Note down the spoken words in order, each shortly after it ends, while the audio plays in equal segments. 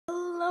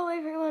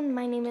everyone,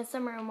 my name is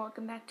Summer and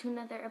welcome back to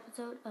another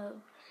episode of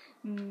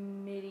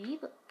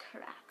Medieval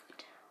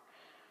Craft.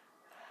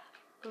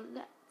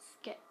 Let's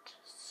get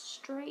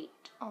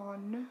straight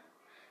on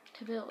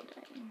to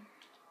building.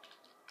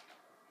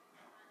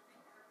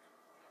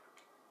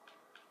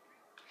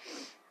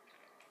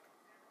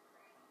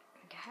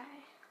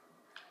 Okay,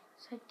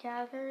 so I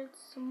gathered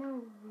some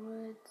more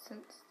wood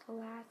since the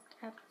last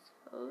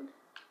episode.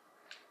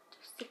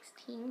 Just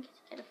 16 to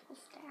get a full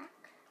stack.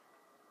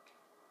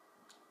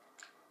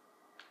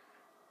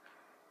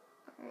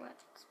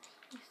 Let's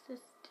piece this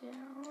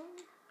down.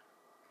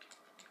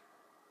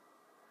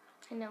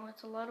 I know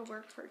it's a lot of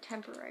work for a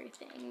temporary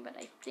thing, but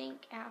I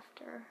think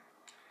after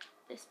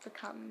this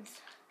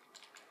becomes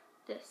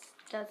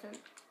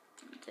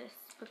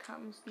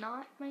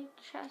not my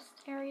chest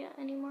area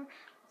anymore,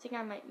 I think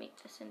I might make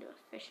this into a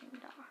fishing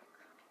dock.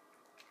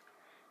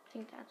 I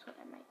think that's what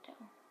I might do.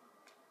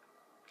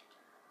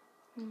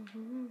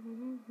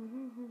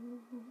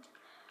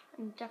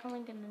 I'm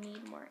definitely gonna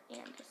need more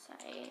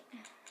andesite.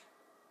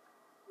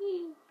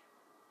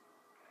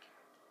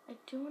 I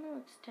do want to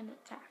extend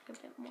it back a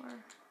bit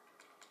more.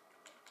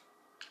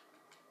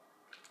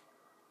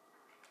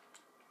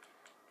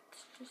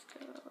 Let's just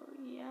go,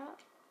 yeah.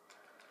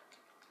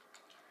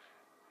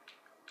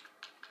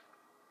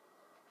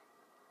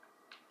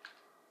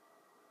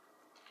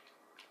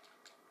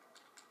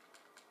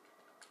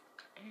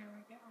 Here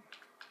we go.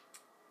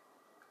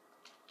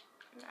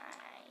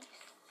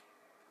 Nice.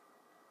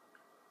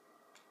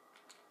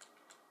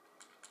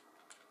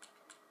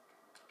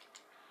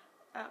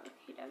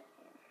 Okie dokie.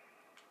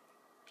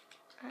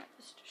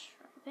 Let's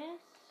destroy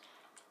this.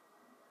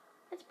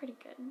 That's pretty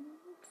good.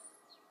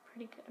 It's a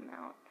pretty good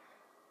amount.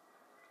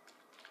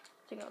 I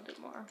think I'll do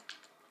more.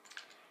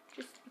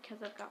 Just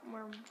because I've got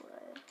more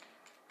wood.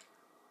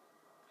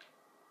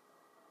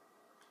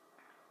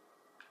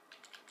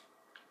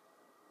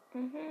 I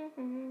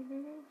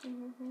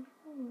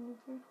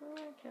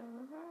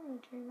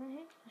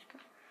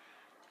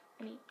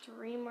need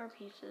 3 more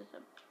pieces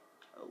of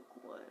oak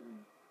wood,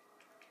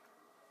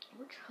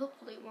 which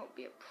hopefully won't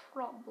be a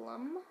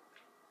problem.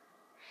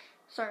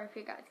 Sorry if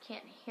you guys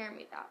can't hear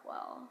me that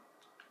well.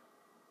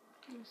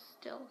 I'm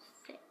still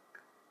sick.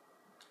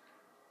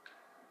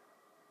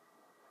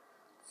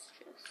 Let's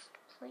just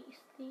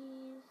place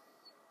these.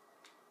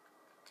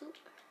 Oop.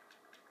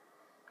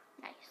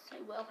 Nice,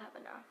 I will have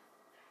enough.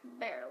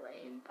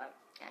 Barely, but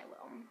I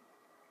will.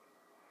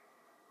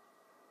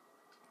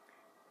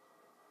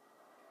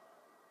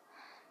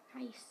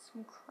 Nice,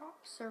 some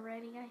crops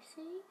already, I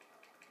see.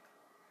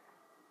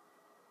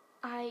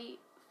 I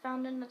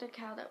found another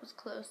cow that was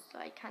close, so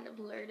I kind of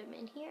lured him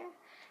in here.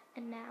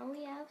 And now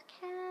we have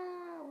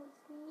cows.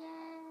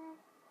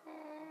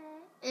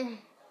 Yay.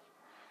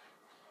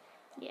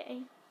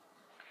 Yay.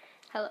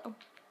 Hello.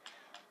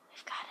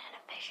 We've got an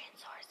efficient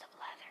source of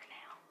leather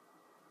now.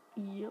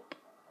 Yep.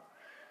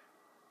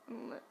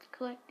 Let's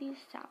collect these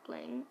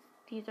saplings.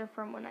 These are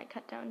from when I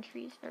cut down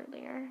trees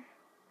earlier.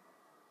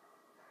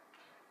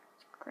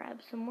 Let's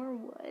grab some more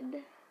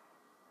wood.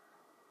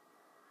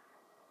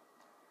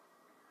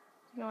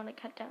 I want to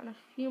cut down a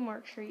few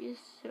more trees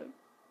so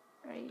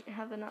I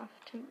have enough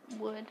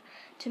wood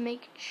to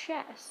make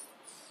chests.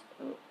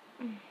 Ooh.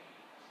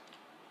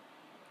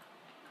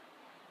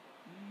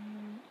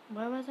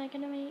 What was I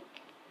gonna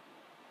make?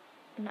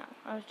 No,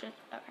 I was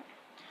just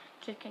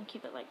gonna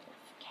keep it like this.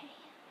 Okay.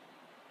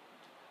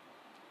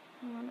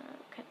 I want to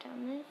cut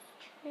down this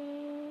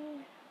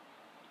tree.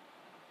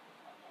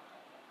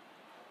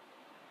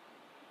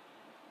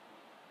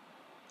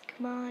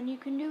 Come on, you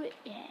can do it.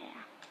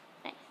 Yeah.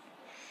 Nice.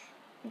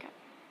 Okay.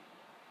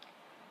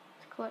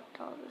 Let's collect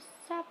all the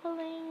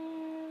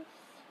saplings.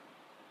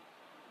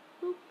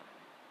 Oop.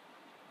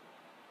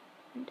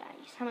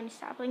 Nice. How many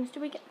saplings do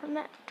we get from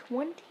that?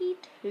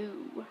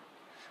 22.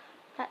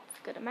 That's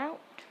a good amount.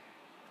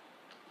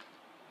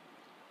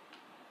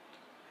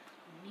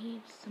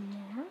 Need some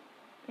more.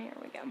 There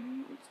we go.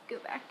 Let's go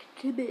back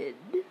to bed.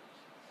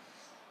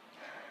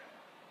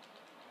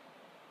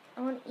 I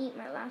want to eat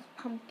my last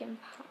pumpkin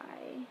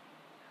pie,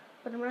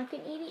 but I'm not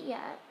going to eat it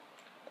yet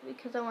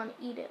because I want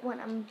to eat it when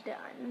I'm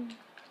done,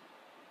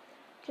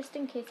 just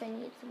in case I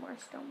need some more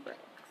stone bricks,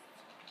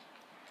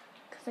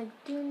 because I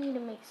do need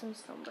to make some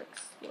stone brick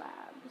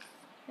slabs.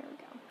 Here we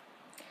go.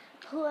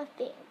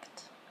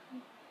 Perfect.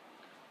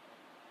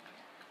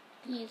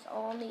 These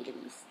all need to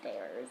be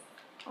stairs.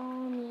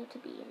 All need to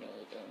be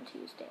made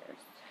into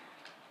stairs.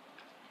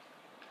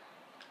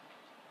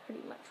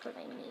 Pretty much what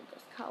I need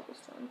this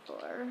cobblestone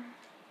for.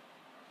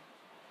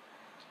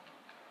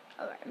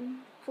 Okay,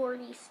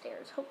 40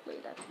 stairs. Hopefully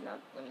that's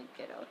enough. Let me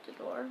get out the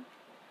door.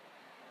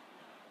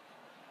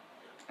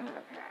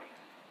 Okay.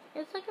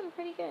 It's looking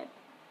pretty good.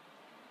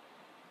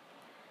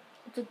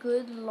 It's a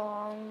good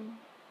long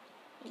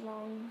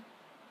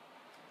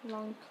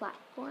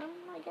platform,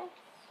 I guess,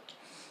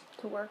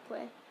 to work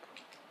with.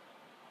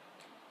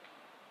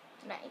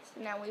 Nice.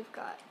 Now we've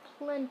got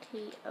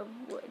plenty of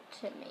wood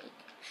to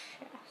make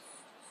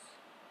chests.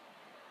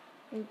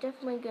 I'm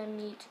definitely going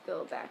to need to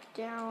go back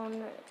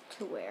down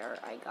to where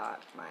I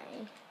got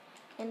my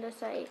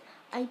andesite.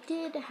 I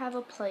did have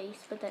a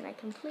place, but then I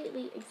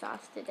completely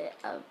exhausted it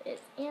of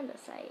its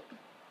andesite,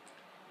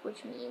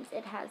 which means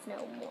it has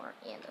no more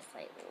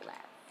andesite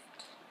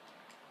left.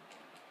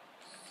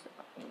 So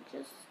I'm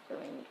just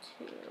going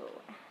to,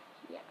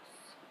 yes.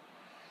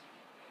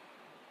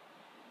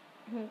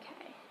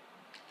 Okay.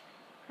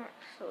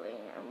 Actually,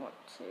 I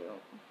wanted to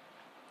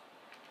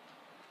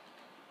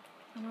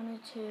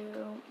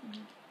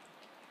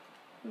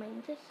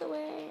mine this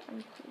away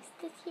and place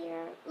this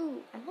here.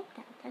 Ooh, I like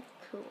that. That's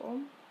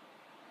cool.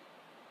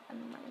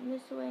 And mine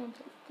this away and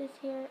place this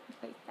here and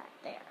place that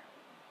there.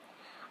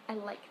 I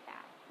like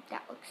that.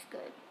 That looks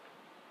good.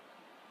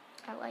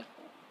 I like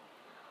it.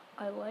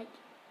 I like it.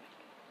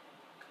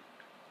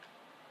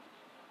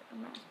 The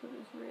mask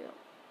is real.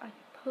 I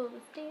pull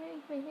the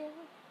steering wheel.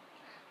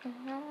 I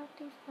have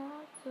to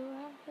stop so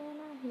often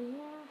I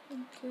hear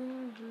to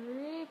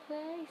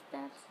replace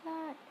that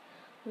slide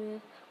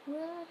with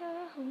water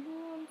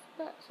once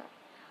but sorry.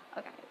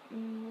 Okay,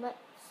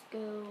 let's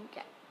go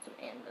get some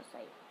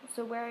andesite.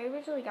 So where I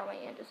originally got my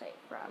andesite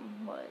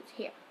from was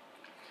here.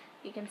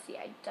 You can see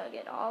I dug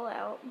it all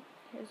out.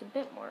 There's a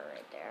bit more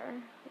right there,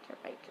 which I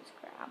might just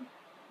grab.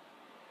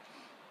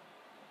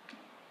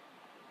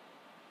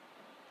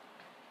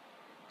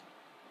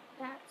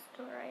 That's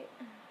alright.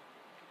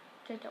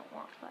 Which I don't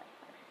want, but I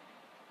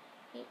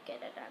need to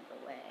get it out of the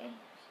way.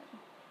 So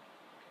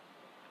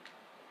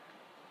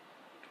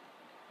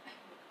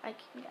I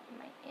can get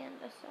my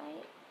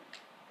andesite.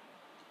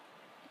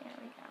 There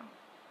we go.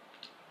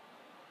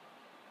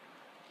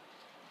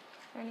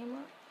 Any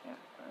more? Yeah,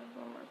 there's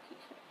one more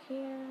piece right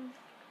here.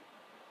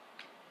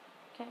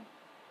 Okay.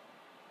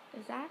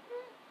 Is that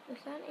it?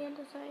 Is that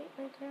andesite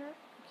right there? I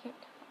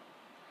can't tell.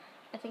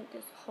 I think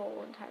this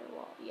whole entire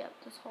wall. Yep,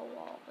 this whole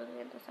wall is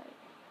andesite.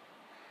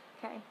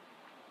 Okay.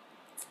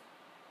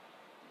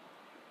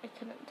 I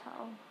couldn't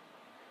tell.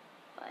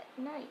 But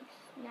nice.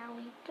 Now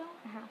we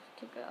don't have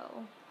to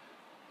go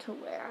to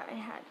where I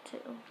had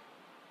to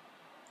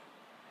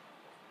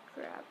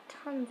grab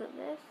tons of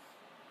this.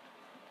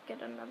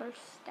 Get another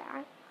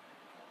stack.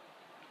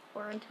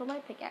 Or until my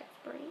pickaxe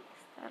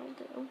breaks. That'll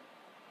do.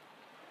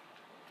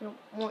 I don't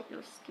want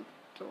your stupid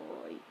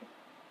droid.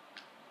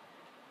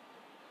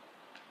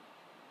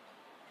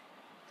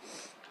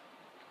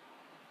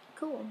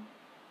 Cool.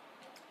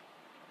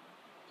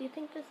 Do you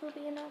think this will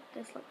be enough?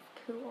 This looks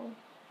cool.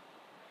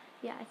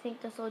 Yeah, I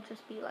think this will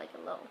just be like a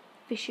little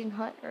fishing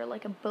hut or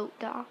like a boat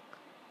dock.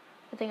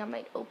 I think I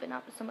might open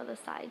up some of the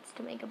sides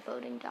to make a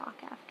boating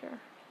dock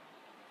after.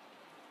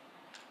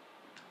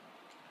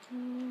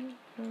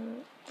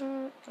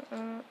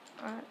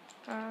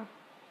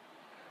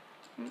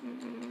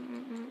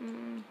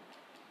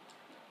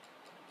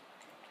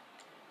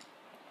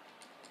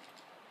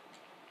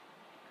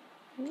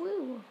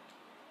 Woo!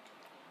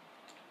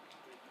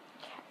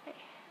 Okay.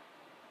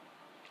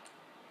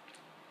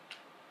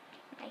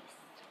 Nice.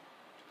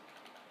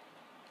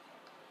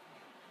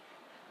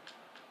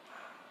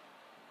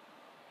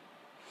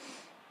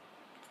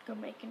 Let's go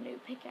make a new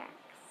pickaxe.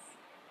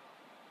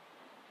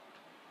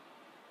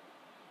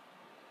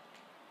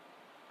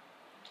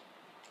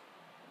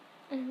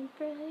 And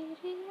radio,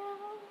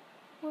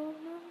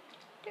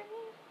 103,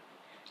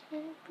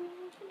 and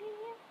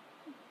radio.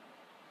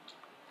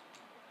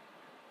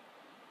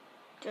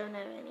 Don't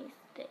have any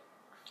sticks.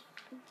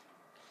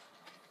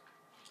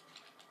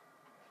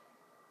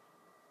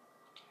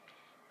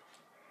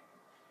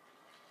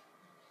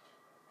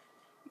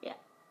 Yeah,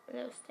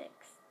 no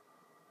sticks.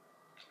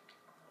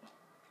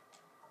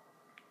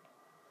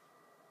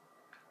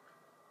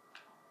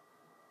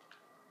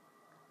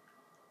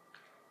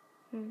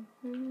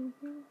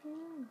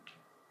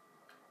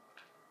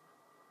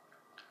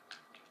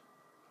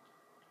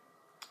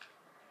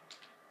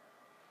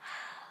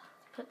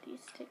 Put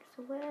these sticks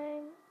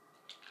away.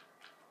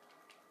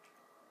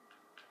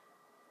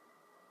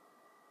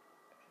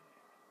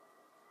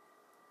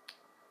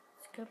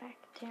 Let's go back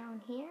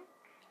down here.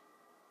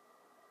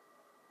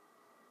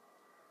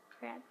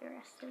 Grab the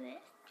rest of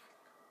this.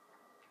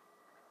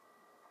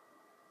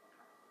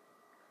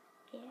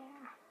 Yeah.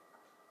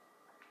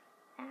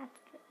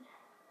 That's good.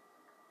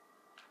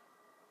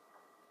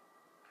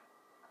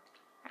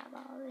 Grab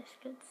all this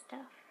good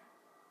stuff.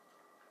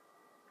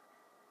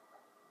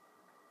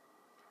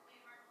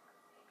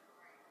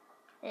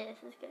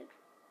 This is good.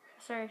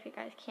 Sorry if you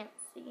guys can't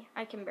see.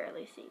 I can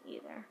barely see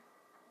either.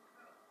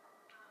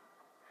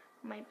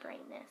 My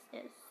brightness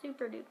is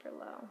super duper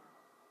low.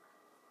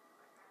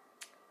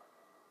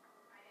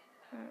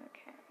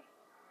 Okay.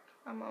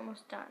 I'm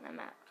almost done. I'm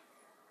at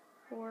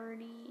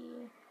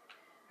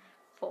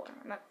 44.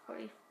 I'm at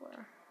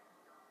 44.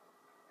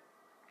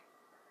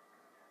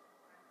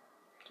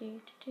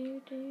 Do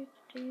do do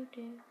do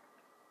do.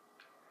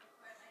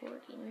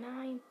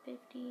 49,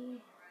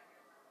 50.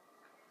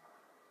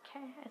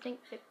 Okay, I think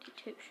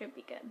 52 should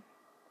be good.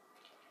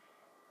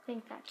 I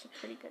think that's a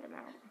pretty good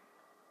amount.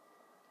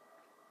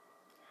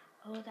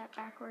 Oh, that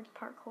backwards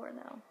parkour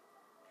though.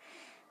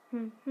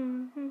 I'm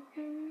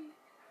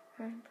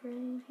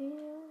pretty.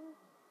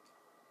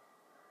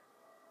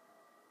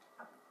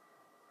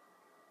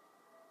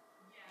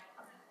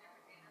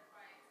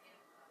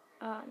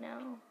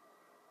 no.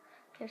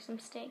 There's some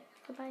steak.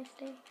 Goodbye,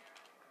 steak.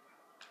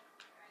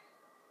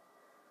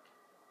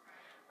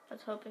 I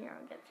was hoping I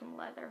would get some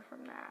leather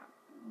from that,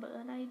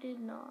 but I did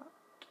not.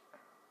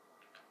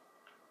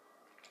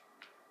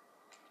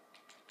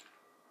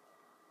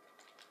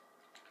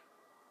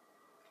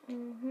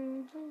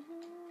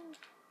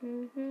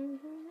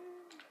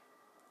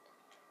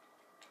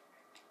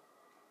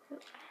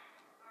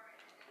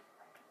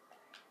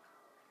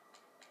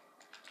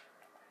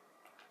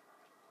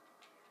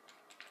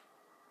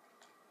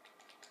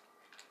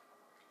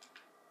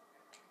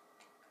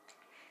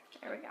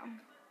 There we go.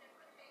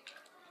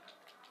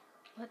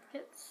 Let's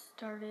get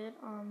started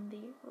on the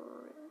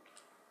roof.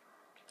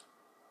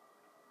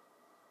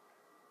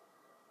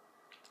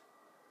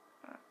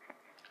 Okay.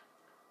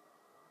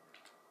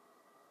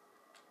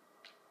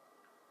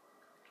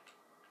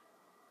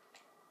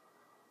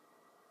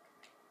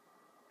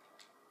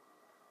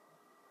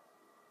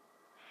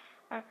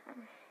 Okay.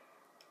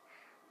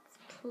 Let's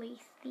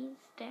place these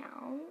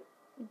down.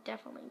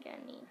 Definitely gonna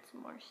need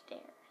some more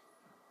stairs.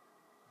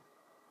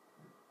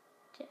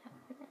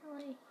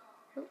 Definitely.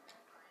 Oops.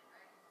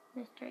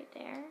 Missed right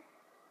there.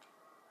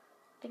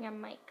 I think I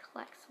might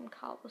collect some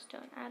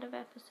cobblestone out of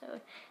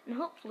episode. And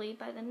hopefully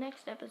by the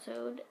next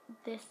episode,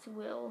 the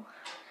little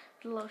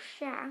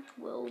shack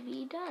will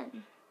be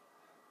done.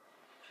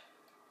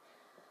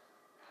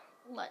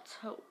 Let's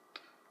hope.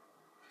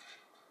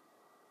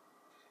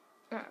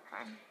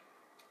 Okay.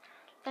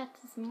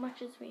 That's as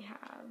much as we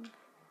have.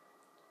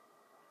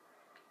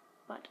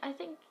 But I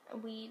think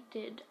we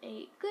did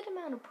a good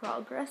amount of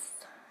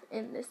progress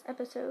in this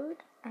episode.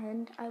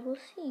 And I will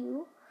see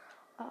you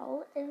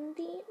all in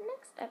the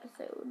next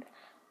episode.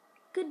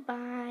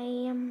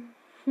 Goodbye.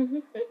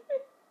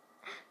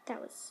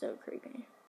 That was so creepy.